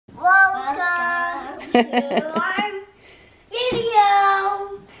to our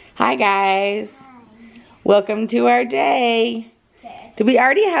video. Hi guys. Welcome to our day. Okay. Do we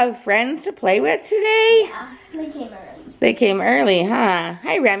already have friends to play with today? Yeah, they came early. They came early, huh?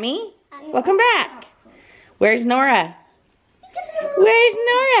 Hi Remy. Welcome back. Where's Nora? Where's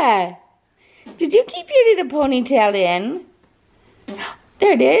Nora? Did you keep your little ponytail in?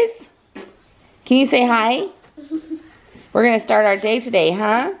 There it is. Can you say hi? We're going to start our day today,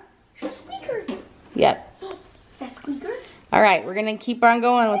 huh? Squeakers. Yep. Is that squeakers? All right, we're going to keep on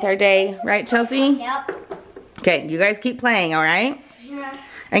going with our day. Right, Chelsea? Yep. Okay, you guys keep playing, all right? Yeah.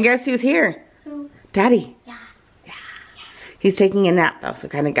 And guess who's here? Who? Daddy. Yeah. He's taking a nap, though, so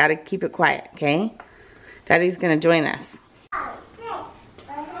kind of got to keep it quiet, okay? Daddy's going to join us.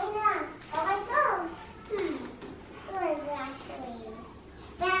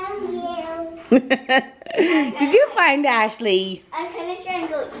 Did you find Ashley? I'm kind of trying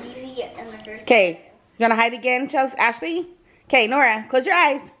to go easy in the first. Okay, you want to hide again, Chelsea? Ashley? Okay, Nora, close your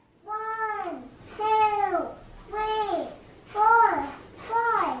eyes. 1, 2, 3, 4,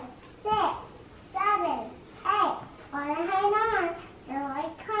 5, 6, 7, 8. Wanna hang on? Here I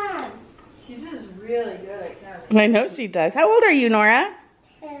come. She does really good at counting. I know she does. How old are you, Nora?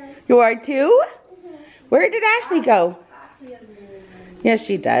 2. You are 2? Where did Ashley go? Yes,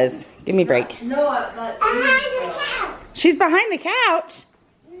 she does. Give me a break. No, but Behind the couch. She's behind the couch.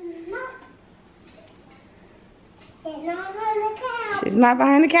 No. It's not on the couch. She's not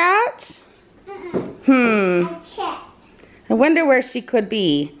behind the couch? I checked. I wonder where she could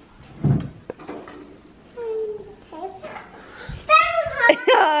be.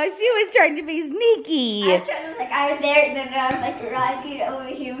 Oh, she was trying to be sneaky. I was there, and then I was like rocking over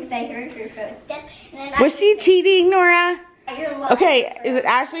here with like her footsteps. And then Was she cheating, Nora? I Okay, is it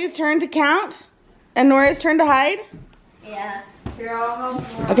Ashley's turn to count? And Nora's turn to hide? Yeah. you're almost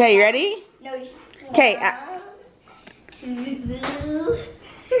Okay, you ready? No. Okay. 2,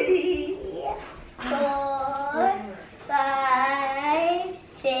 3, 4, 5,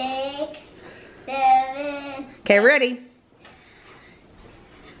 6, 7. Okay, ready?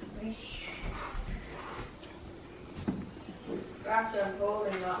 After I'm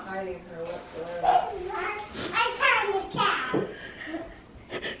holding, not hiding her whatsoever. I found the cow.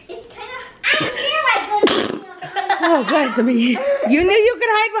 It's kind of. I knew I could. Oh, bless me. You knew you could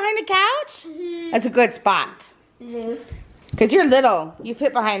hide behind the couch? That's a good spot. Because you're little. You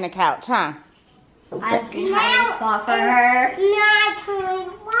fit behind the couch, huh? I can hide a spot for her. Not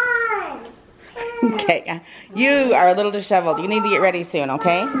 1. Okay, you are a little disheveled. You need to get ready soon,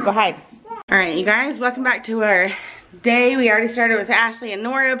 okay? Go hide. All right, you guys, welcome back to our day. We already started with Ashley and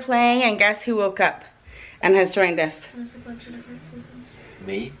Nora playing, and guess who woke up and has joined us? There's a bunch of different seasons.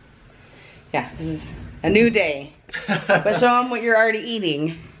 Me? Yeah, this is a new day. But show them what you're already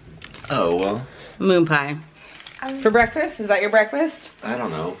eating. Oh, well. Moon pie. For breakfast? Is that your breakfast? I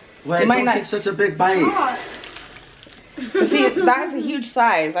don't know. Wait, might don't not- take such a big bite. But see, that's a huge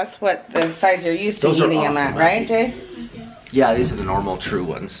size. That's what the size you're used to Those are eating in awesome, that, I right, think. Jace? Yeah, these are the normal, true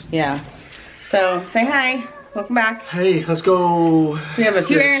ones. Yeah. So, say hi. Welcome back. Hey, let's go. We have a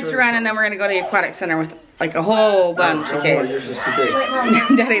few Yeah, errands to sure, run, sure. and then we're going to go to the Aquatic Center with like a whole bunch, Oh, okay? yours is too big.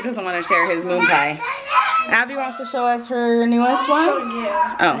 Daddy doesn't want to share his moon pie. Abby wants to show us her newest one.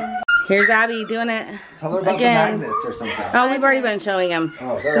 Oh, here's Abby doing it. Tell her about Again. the magnets or something. Oh, we've already been showing them.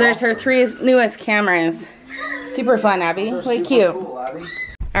 Oh, So there's her awesome. 3 newest cameras. Super fun, Abby. They're Really super cute. cool, Abby.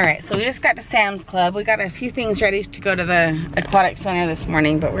 All right, so we just got to Sam's Club. We got a few things ready to go to the Aquatic Center this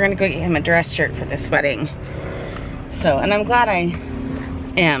morning, but we're gonna go get him a dress shirt for this wedding. So, and I'm glad I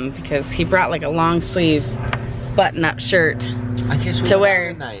am, because he brought like a long sleeve button-up shirt I guess we to go wear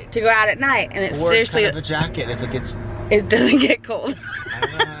out at night. to go out at night, and it's Or seriously, kind of a jacket if it gets. it doesn't get cold.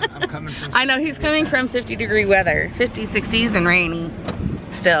 I'm coming from. I know, he's coming from 50-degree weather, 50s, 60s, and rainy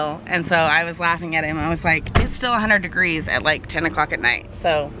still. And so I was laughing at him. I was like, it's still 100 degrees at like 10 o'clock at night.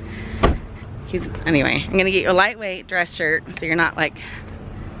 So anyway, I'm gonna get you a lightweight dress shirt so you're not like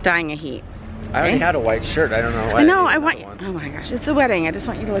dying of heat. I already had a white shirt. I don't know why. I know, I need want you, another oh my gosh, it's a wedding. I just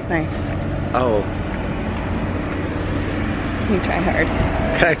want you to look nice. one. Oh, You try hard.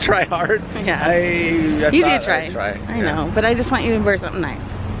 can I try hard? Yeah. You You do try. try. I know, but I just want you to wear something nice.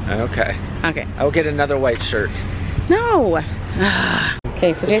 Okay. Okay. I will get another white shirt. No.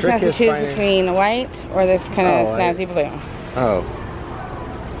 Okay, so The Jason has trick to is choose finding- between a white or this kind of Oh, snazzy blue, Oh,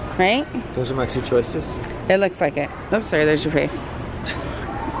 right? those are my 2 choices. It looks like it. Oops, sorry, there's your face.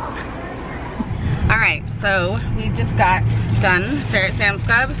 All right, so we just got done there at Sam's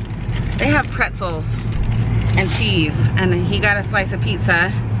Club. They have pretzels and cheese, and he got a slice of pizza,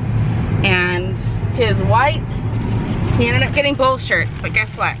 and his white, he ended up getting both shirts, but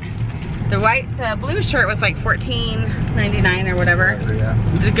guess what? The blue shirt was like $14.99 or whatever.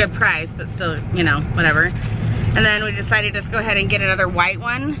 Yeah. It's a good price, but still, you know, whatever. And then we decided to just go ahead and get another white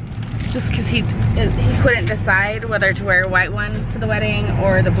one, just because he couldn't decide whether to wear a white one to the wedding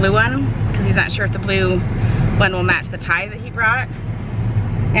or the blue one, because he's not sure if the blue one will match the tie that he brought,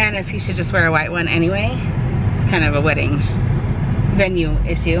 and if he should just wear a white one anyway. It's kind of a wedding venue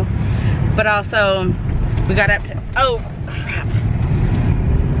issue. But also, we got up to, oh crap.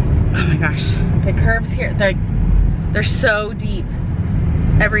 Oh my gosh, the curbs here, they're so deep.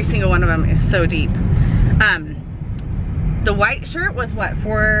 Every single one of them is so deep. The white shirt was what,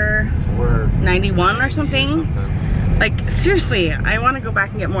 $4.91 or something? Like seriously, I want to go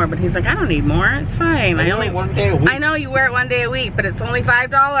back and get more, but he's like, I don't need more. It's fine. I only one day a week. I know you wear it one day a week, but it's only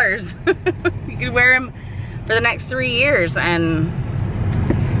 $5. You could wear him for the next 3 years and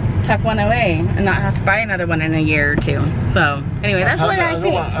tuck one away and not have to buy another one in a year or two. So anyway, that's what I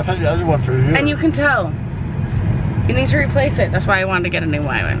think. I've had the other one for years. And you can tell. You need to replace it. That's why I wanted to get a new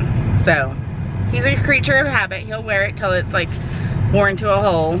white one. So he's a creature of habit. He'll wear it till it's like worn to a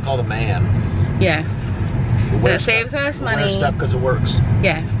hole. It's called a man. Yes. But it saves us money. Wear stuff because it works.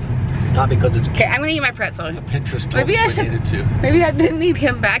 Yes. Not because it's Okay, I'm gonna eat my pretzel. Pinterest told Maybe I us we should. needed to. Maybe I didn't need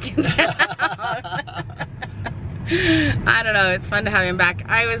him back in town. I don't know. It's fun to have him back.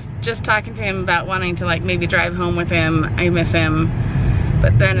 I was just talking to him about wanting to like maybe drive home with him. I miss him,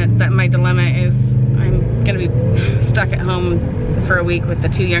 but then my dilemma is I'm gonna be stuck at home for a week with the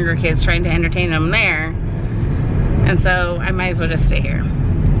 2 younger kids trying to entertain them there, and so I might as well just stay here.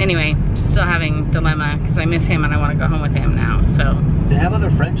 Anyway, just still having dilemma because I miss him and I want to go home with him now. So they have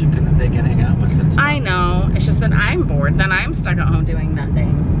other friends they can hang out with. And stuff. I know. It's just that I'm bored. Then I'm stuck at home doing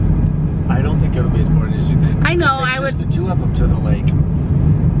nothing. I don't think it'll be as boring as you think. I know. I would. Just the 2 of them to the lake.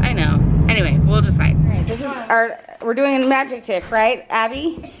 I know. Anyway, we'll decide. All right, this is we're doing a magic trick, right,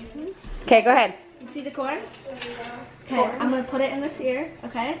 Abby? Okay, go ahead. You see the corn? Okay, I'm gonna put it in this ear,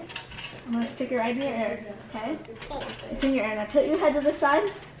 okay? I'm gonna stick it right in your ear, okay? It's in your ear. Now tilt your head to the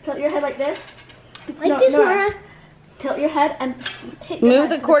side. Tilt your head like this. Like this, Nora. Tilt your head and hit your Move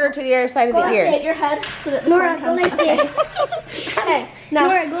head the quarter to the other side of the ear. Hit your head so that the Nora, corn go comes. like this. Okay, now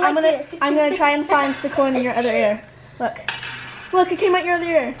Nora, go like this. I'm gonna try and find the corn in your other ear. Look, it came out your other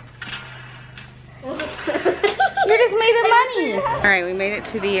ear. You just made the money. All right, we made it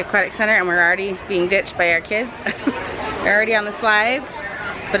to the Aquatic Center and we're already being ditched by our kids. They're already on the slides,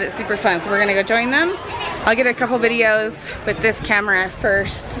 but it's super fun. So we're gonna go join them. I'll get a couple videos with this camera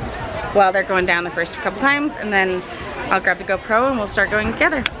first while they're going down the first couple times, and then I'll grab the GoPro and we'll start going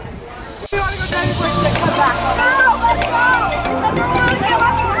together.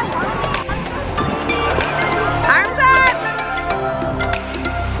 Arms up!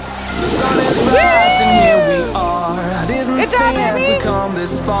 The sun is rising, here we are. I didn't Good job, think baby. we'd come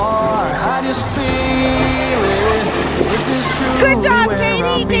this far. I just feel it. This is truly Good job, where I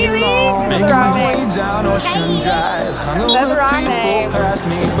Katie, belong. Kaylee. Making That's my wrong way name. down Ocean Drive. I know That's the wrong people name. pass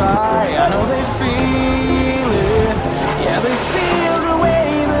me by. I know they feel it. Yeah, they feel the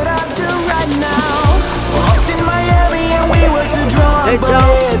way that I do right now. Lost in Miami and we were too drunk, Good but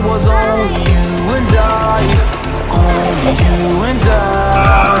job. it was only you and I. Only you and I.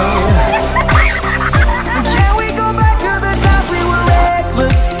 Can we go back to the times we were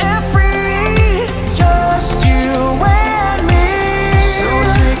reckless and free? Just you and me. So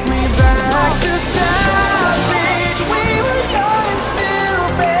take me back to South Beach. We were young and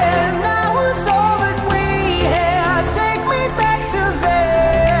stupid, and that was all that we had. Take me back to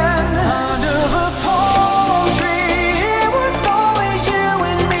then. Under the palm tree, it was only you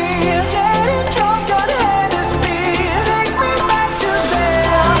and me. Getting drunk on Hennessy. Take me back to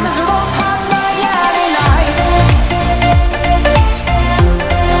then. To those hot Miami nights.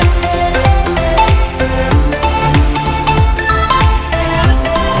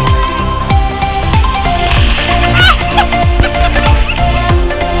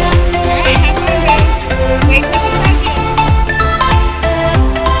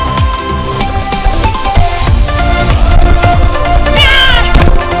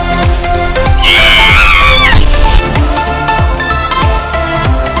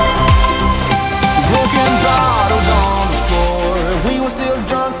 Broken bottles on the floor. We were still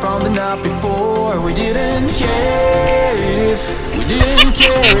drunk from the night before. We didn't care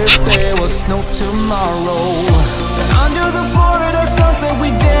if there was snow tomorrow. Under the Florida sunset we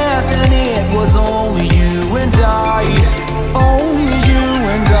danced, and it was only you and I. Only you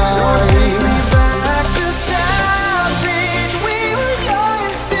and I. So take me back to South Beach. We were young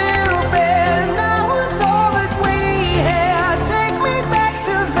and stupid, and that was all that we had. Take me back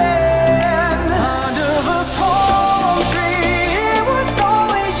to then. Under the palm tree, it was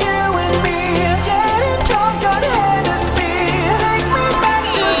only you and me.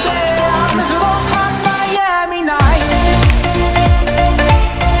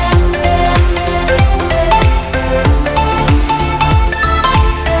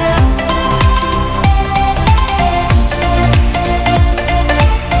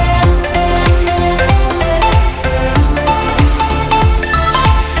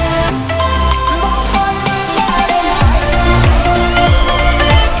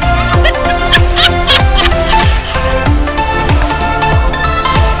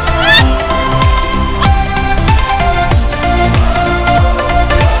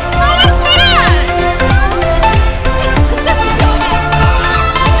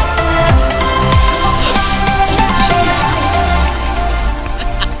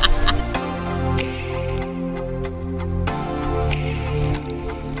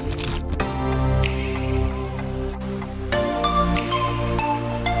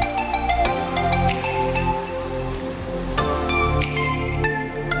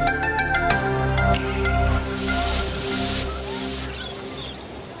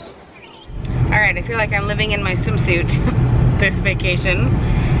 like I'm living in my swimsuit this vacation.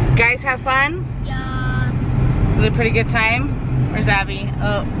 Guys have fun? Yeah. Was it a pretty good time? Where's Abby?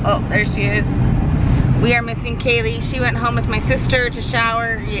 Oh, there she is. We are missing Kaylee. She went home with my sister to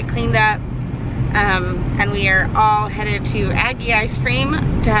shower, get cleaned up. And we are all headed to Aggie Ice Cream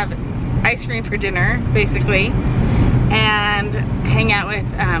to have ice cream for dinner, basically. And hang out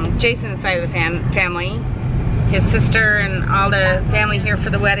with Jason's side of the family. His sister and all the family here for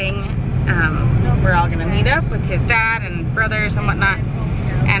the wedding. We're all gonna meet up with his dad and brothers and whatnot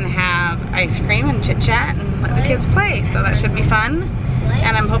and have ice cream and chit chat and let the kids play. So that should be fun.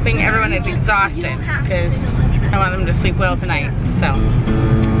 And I'm hoping everyone is exhausted because I want them to sleep well tonight. So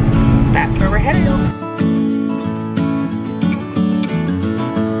that's where we're headed.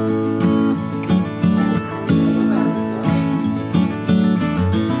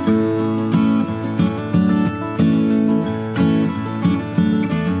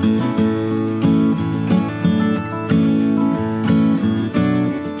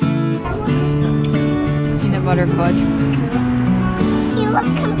 Butter fudge. You look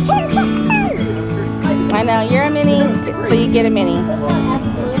compared to her. I know, you're a mini, so you get a mini.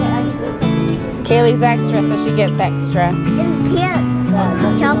 Kaylee's extra, so she gets extra. And Pia,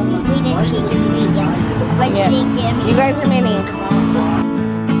 chocolate sweet and she can read it. But she didn't get me. You guys are minis.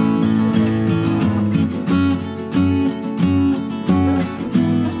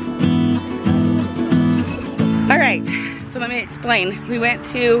 Alright, so let me explain. We went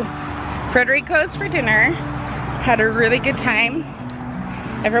to Frederico's for dinner. Had a really good time.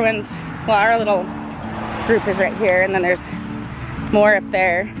 Everyone's, well, our little group is right here, and then there's more up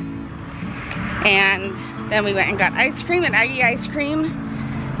there. And then we went and got ice cream at Aggie Ice Cream,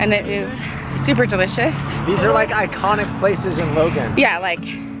 and it is super delicious. These are like iconic places in Logan. Yeah, like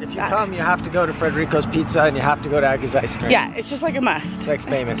if you come, you have to go to Frederico's Pizza and you have to go to Aggie's Ice Cream. yeah, it's just like a must. It's like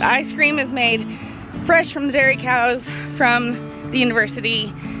famous. The ice cream is made fresh from the dairy cows from the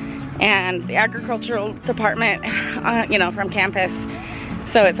university and the agricultural department, you know, from campus.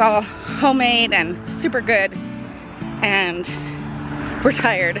 So it's all homemade and super good, and we're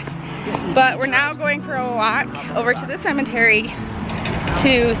tired. But we're now going for a walk over to the cemetery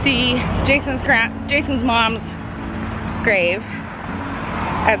to see Jason's mom's grave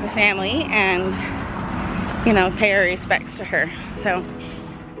as a family and, you know, pay our respects to her. So